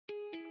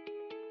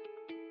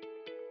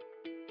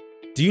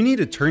Do you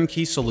need a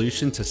turnkey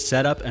solution to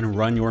set up and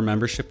run your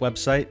membership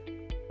website?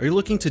 Are you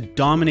looking to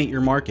dominate your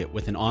market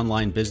with an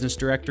online business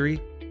directory?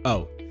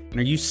 Oh, and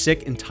are you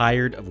sick and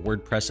tired of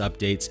WordPress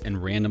updates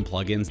and random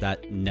plugins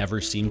that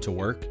never seem to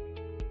work?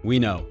 We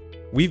know.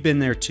 We've been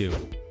there too.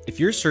 If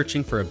you're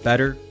searching for a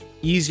better,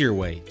 easier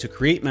way to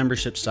create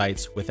membership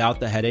sites without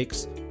the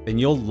headaches, then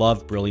you'll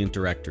love Brilliant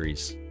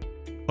Directories.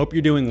 Hope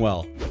you're doing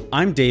well.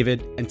 I'm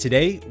David, and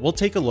today we'll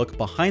take a look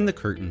behind the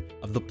curtain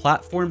of the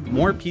platform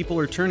more people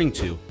are turning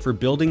to for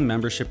building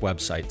membership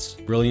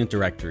websites, Brilliant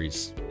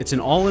Directories. It's an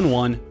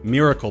all-in-one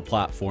miracle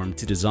platform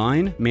to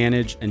design,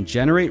 manage, and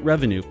generate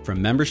revenue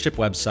from membership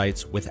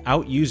websites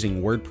without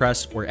using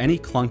WordPress or any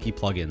clunky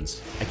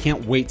plugins. I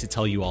can't wait to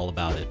tell you all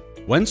about it.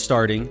 When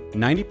starting,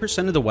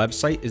 90% of the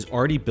website is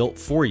already built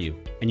for you,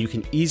 and you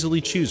can easily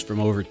choose from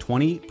over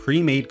 20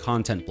 pre-made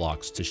content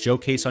blocks to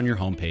showcase on your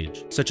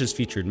homepage, such as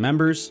featured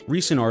members,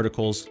 recent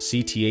articles,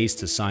 CTAs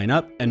to sign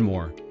up, and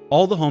more.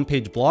 All the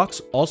homepage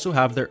blocks also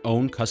have their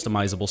own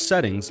customizable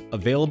settings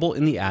available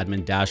in the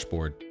admin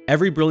dashboard.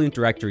 Every Brilliant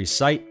Directories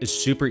site is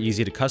super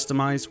easy to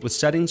customize with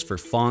settings for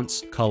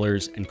fonts,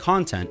 colors, and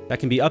content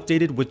that can be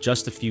updated with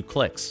just a few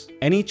clicks.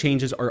 Any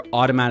changes are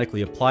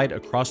automatically applied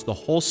across the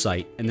whole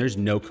site, and there's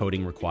no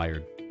coding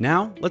required.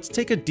 Now, let's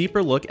take a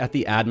deeper look at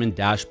the admin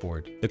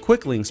dashboard. The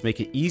quick links make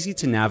it easy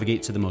to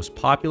navigate to the most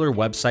popular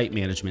website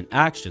management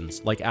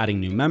actions, like adding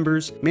new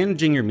members,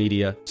 managing your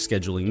media,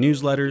 scheduling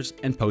newsletters,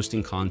 and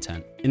posting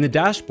content. In the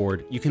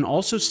dashboard, you can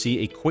also see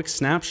a quick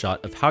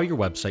snapshot of how your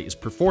website is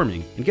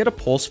performing and get a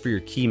pulse for your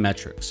key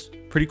metrics.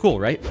 Pretty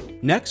cool, right?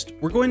 Next,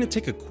 we're going to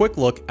take a quick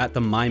look at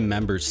the My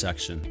Members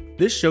section.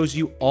 This shows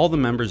you all the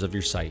members of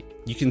your site.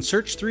 You can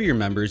search through your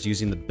members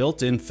using the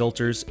built-in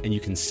filters, and you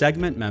can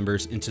segment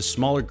members into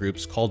smaller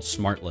groups called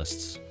smart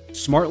lists.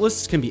 Smart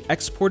lists can be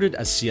exported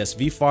as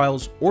CSV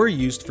files or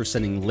used for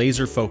sending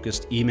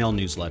laser-focused email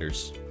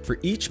newsletters. For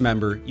each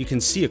member, you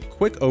can see a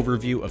quick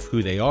overview of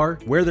who they are,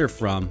 where they're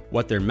from,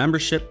 what their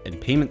membership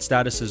and payment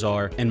statuses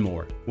are, and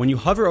more. When you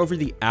hover over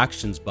the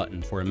Actions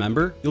button for a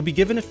member, you'll be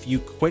given a few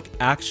quick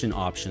action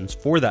options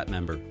for that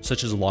member,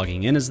 such as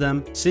logging in as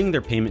them, seeing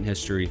their payment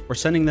history, or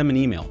sending them an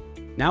email.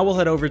 Now we'll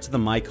head over to the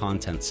My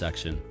Content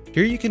section.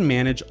 Here you can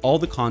manage all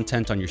the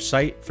content on your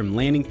site, from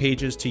landing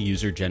pages to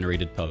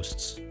user-generated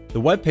posts. The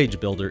web page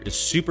builder is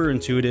super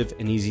intuitive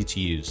and easy to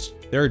use.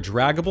 There are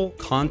draggable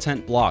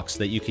content blocks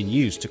that you can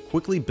use to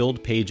quickly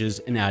build pages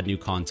and add new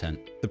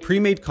content. The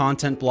pre-made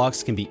content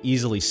blocks can be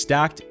easily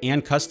stacked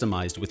and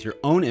customized with your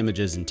own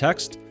images and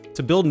text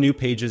to build new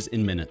pages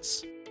in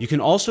minutes. You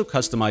can also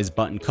customize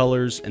button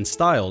colors and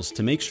styles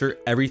to make sure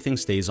everything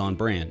stays on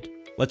brand.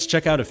 Let's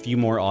check out a few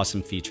more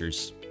awesome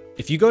features.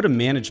 If you go to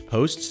Manage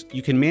Posts,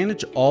 you can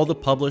manage all the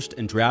published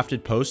and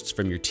drafted posts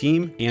from your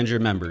team and your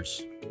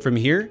members. From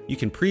here, you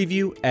can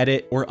preview,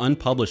 edit, or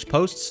unpublish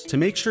posts to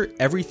make sure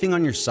everything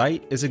on your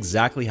site is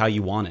exactly how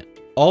you want it.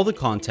 All the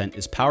content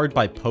is powered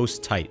by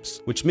post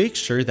types, which makes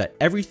sure that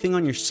everything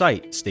on your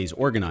site stays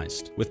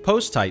organized. With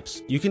post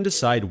types, you can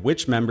decide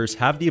which members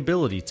have the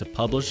ability to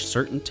publish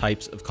certain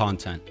types of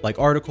content, like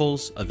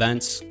articles,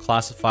 events,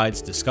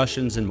 classifieds,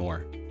 discussions, and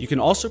more. You can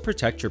also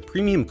protect your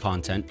premium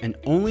content and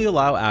only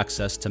allow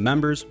access to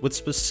members with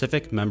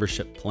specific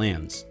membership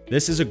plans.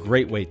 This is a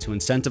great way to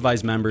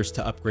incentivize members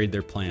to upgrade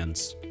their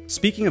plans.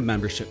 Speaking of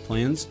membership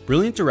plans,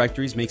 Brilliant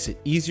Directories makes it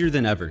easier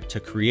than ever to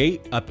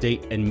create,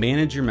 update, and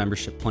manage your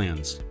membership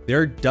plans. There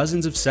are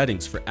dozens of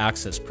settings for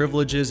access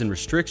privileges and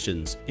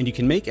restrictions, and you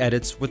can make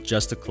edits with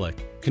just a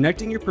click.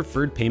 Connecting your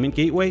preferred payment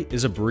gateway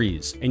is a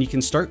breeze, and you can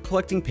start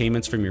collecting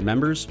payments from your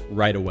members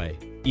right away.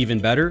 Even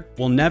better,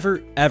 we'll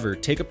never ever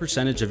take a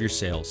percentage of your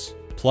sales.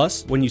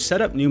 Plus, when you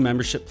set up new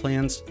membership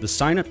plans, the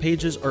sign-up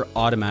pages are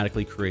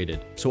automatically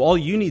created, so all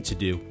you need to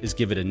do is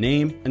give it a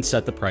name and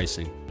set the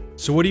pricing.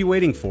 So what are you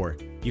waiting for?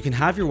 You can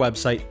have your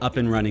website up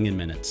and running in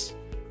minutes.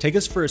 Take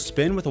us for a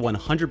spin with a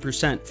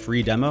 100%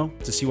 free demo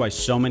to see why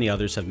so many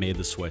others have made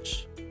the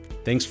switch.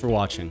 Thanks for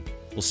watching.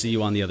 We'll see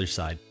you on the other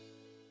side.